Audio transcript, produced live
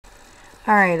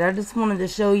Alright, I just wanted to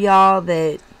show y'all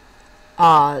that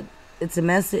it's a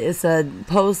message. It's a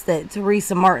post that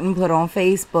Teresa Martin put on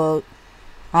Facebook.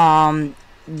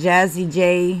 Jazzy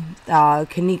J,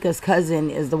 Kenneka's cousin,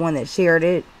 is the one that shared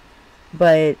it,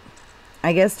 but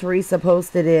I guess Teresa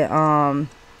posted it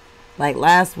like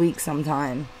last week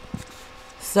sometime.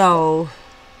 So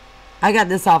I got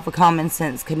this off of Common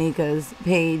Sense, Kenneka's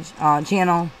page,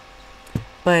 channel,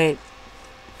 but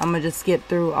I'm gonna just skip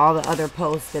through all the other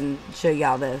posts and show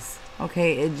y'all this.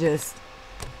 Okay, it just,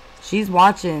 she's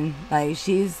watching, like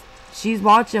she's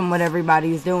watching what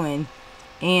everybody's doing,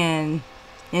 and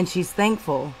she's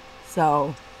thankful.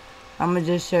 So I'm gonna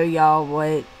just show y'all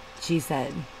what she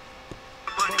said.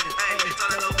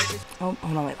 Oh,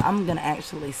 hold on, wait. I'm gonna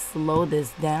actually slow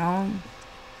this down.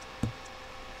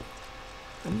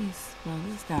 Let me slow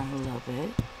this down a little bit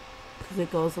because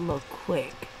it goes a little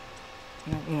quick.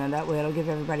 You know, that way it'll give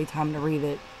everybody time to read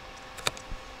it.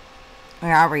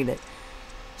 Alright, I'll read it.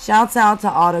 Shouts out to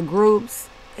all the groups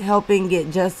helping get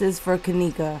justice for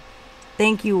Kenneka.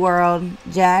 Thank you, world.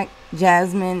 Jack,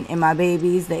 Jasmine, and my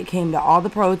babies that came to all the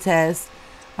protests.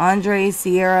 Andre,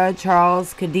 Sierra,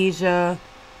 Charles, Khadijah,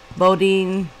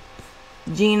 Bodine,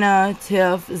 Gina,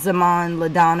 Tiff, Zaman,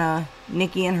 LaDonna,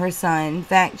 Nikki and her son,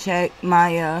 Fact Check,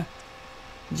 Maya,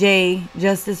 Jay,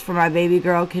 justice for my baby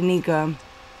girl Kenneka.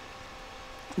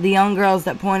 The young girls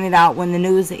that pointed out when the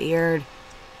news aired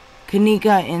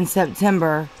Kenneka in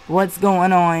September, what's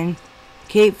going on,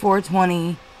 Kate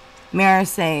 420,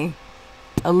 Marisay,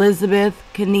 Elizabeth,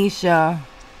 Kenesha.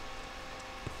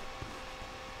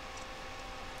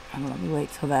 Let me wait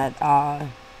till that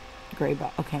gray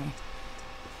box. Okay.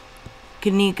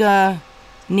 Kenneka,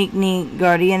 Neek Neek,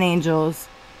 Guardian Angels,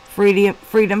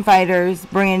 Freedom Fighters,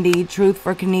 Brandy, Truth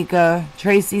for Kenneka,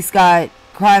 Tracy Scott,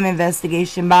 Crime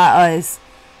Investigation by Us,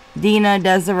 Dina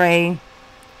Desiree,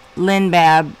 Lynn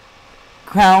Bab,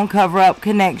 Crown Cover Up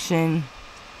Connection,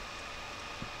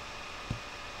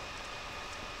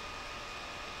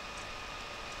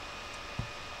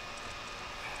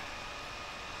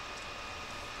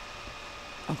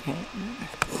 okay,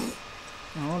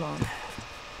 hold on.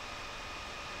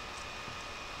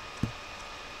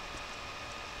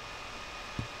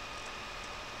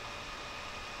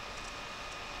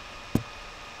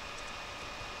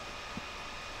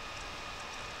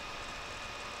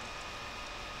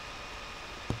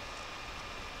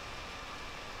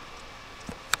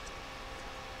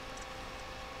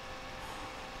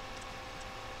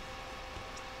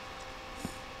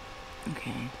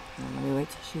 Okay, let me wait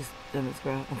till she's done this,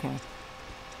 girl. Okay.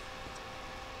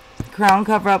 Crown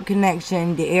Cover Up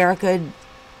Connection, Erica,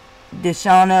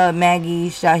 Deshauna, Maggie,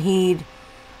 Shahid,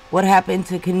 What Happened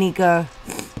to Kenneka,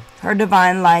 Her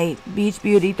Divine Light, Beach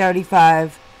Beauty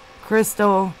 35,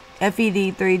 Crystal,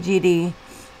 FED 3GD,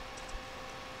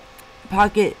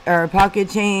 Pocket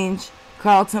Change,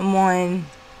 Carlton 1,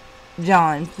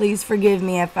 John. Please forgive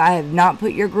me if I have not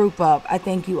put your group up. I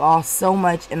thank you all so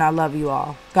much and I love you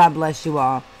all. God bless you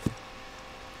all.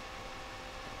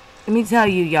 Let me tell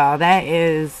you, y'all, that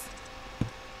is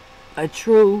a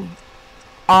true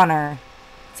honor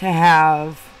to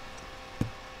have,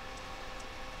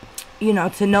 you know,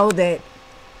 to know that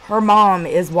her mom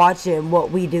is watching what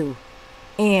we do.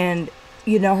 And,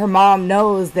 you know, her mom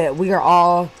knows that we are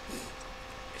all,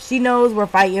 she knows we're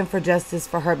fighting for justice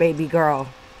for her baby girl.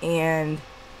 And,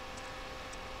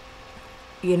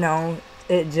 you know,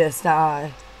 it just,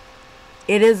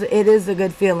 it is a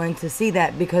good feeling to see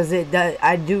that, because it does,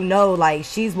 I do know, like,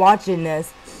 she's watching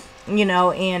this, you know,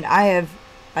 and I have,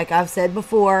 like I've said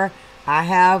before, I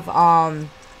have,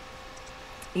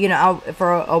 you know,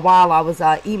 for a while I was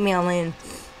emailing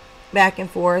back and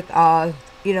forth,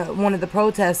 you know, one of the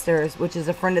protesters, which is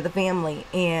a friend of the family,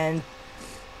 and,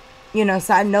 you know,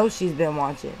 so I know she's been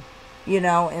watching, you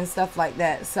know, and stuff like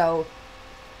that. So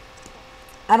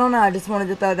I don't know, I just wanted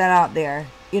to throw that out there.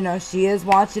 You know, she is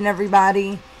watching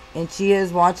everybody, and she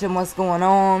is watching what's going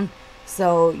on.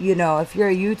 So, you know, if you're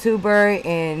a YouTuber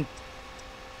and,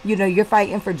 you know, you're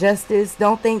fighting for justice,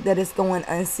 don't think that it's going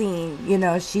unseen. You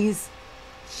know, she's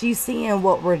seeing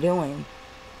what we're doing,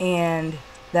 and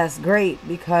that's great,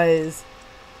 because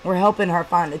we're helping her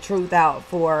find the truth out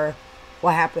for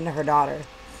what happened to her daughter.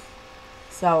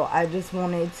 So I just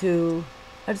wanted to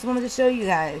show you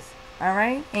guys. All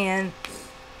right, and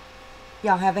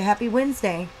y'all have a happy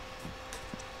Wednesday.